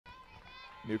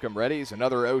Newcomb readies.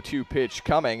 Another 0-2 pitch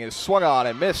coming is swung on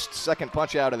and missed. Second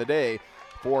punch out of the day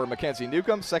for Mackenzie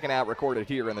Newcomb. Second out recorded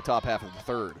here in the top half of the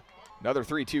third. Another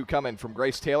 3-2 coming from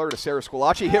Grace Taylor to Sarah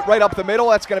Squillace. Hit right up the middle.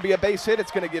 That's going to be a base hit.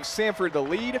 It's going to give Samford the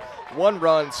lead. 1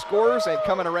 run scores, and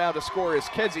coming around to score is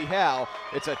Kenzie Howe.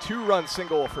 It's a 2-run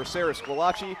single for Sarah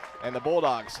Squillace, and the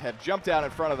Bulldogs have jumped out in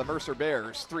front of the Mercer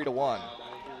Bears 3-1.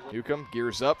 Newcomb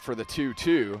gears up for the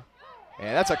 2-2,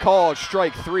 and that's a called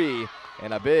strike 3,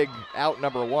 and a big out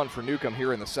number 1 for Newcomb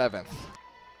here in the 7th.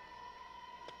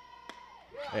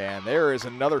 And there is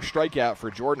another strikeout for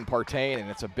Jordan Partain,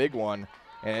 and it's a big one.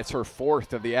 And it's her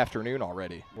 4th of the afternoon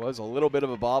already. Was a little bit of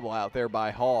a bobble out there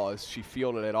by Hall as she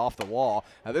fielded it off the wall.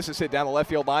 Now this is hit down the left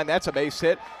field line. That's a base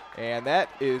hit, and that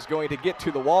is going to get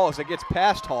to the wall as it gets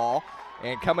past Hall.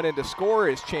 And coming in to score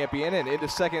is Champion, and into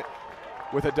second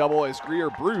with a double is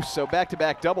Greer Bruce. So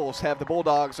back-to-back doubles have the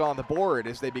Bulldogs on the board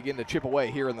as they begin to chip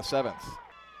away here in the 7th.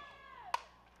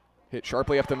 Hit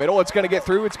sharply up the middle. It's going to get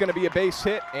through. It's going to be a base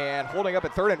hit, and holding up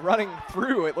at third and running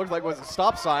through, it looked like it was a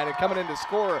stop sign, and coming in to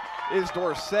score is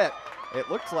Dorsett.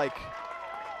 It looked like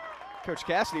Coach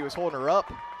Cassidy was holding her up,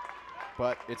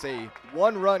 but it's a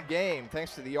 1-run game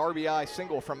thanks to the RBI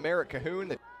single from Merritt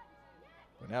Cahoon.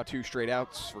 But now 2 straight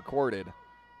outs recorded,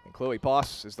 and Chloe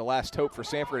Poss is the last hope for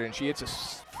Samford, and she hits a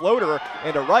floater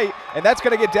into right, and that's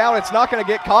going to get down. It's not going to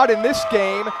get caught in this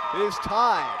game. It is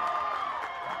tied.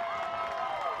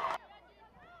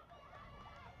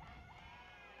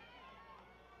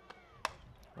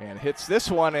 And hits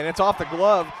this one, and it's off the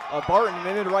glove of Barton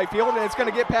and into right field, and it's going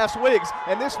to get past Wiggs,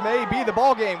 and this may be the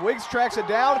ball game. Wiggs tracks it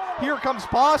down. Here comes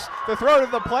Poss. The throw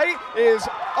to the plate is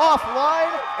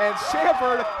offline, and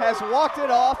Samford has walked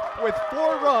it off with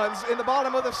 4 runs in the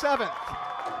bottom of the 7th.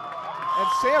 And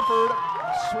Samford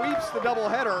sweeps the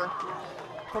doubleheader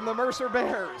from the Mercer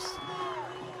Bears.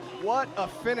 What a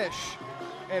finish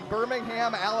in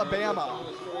Birmingham, Alabama.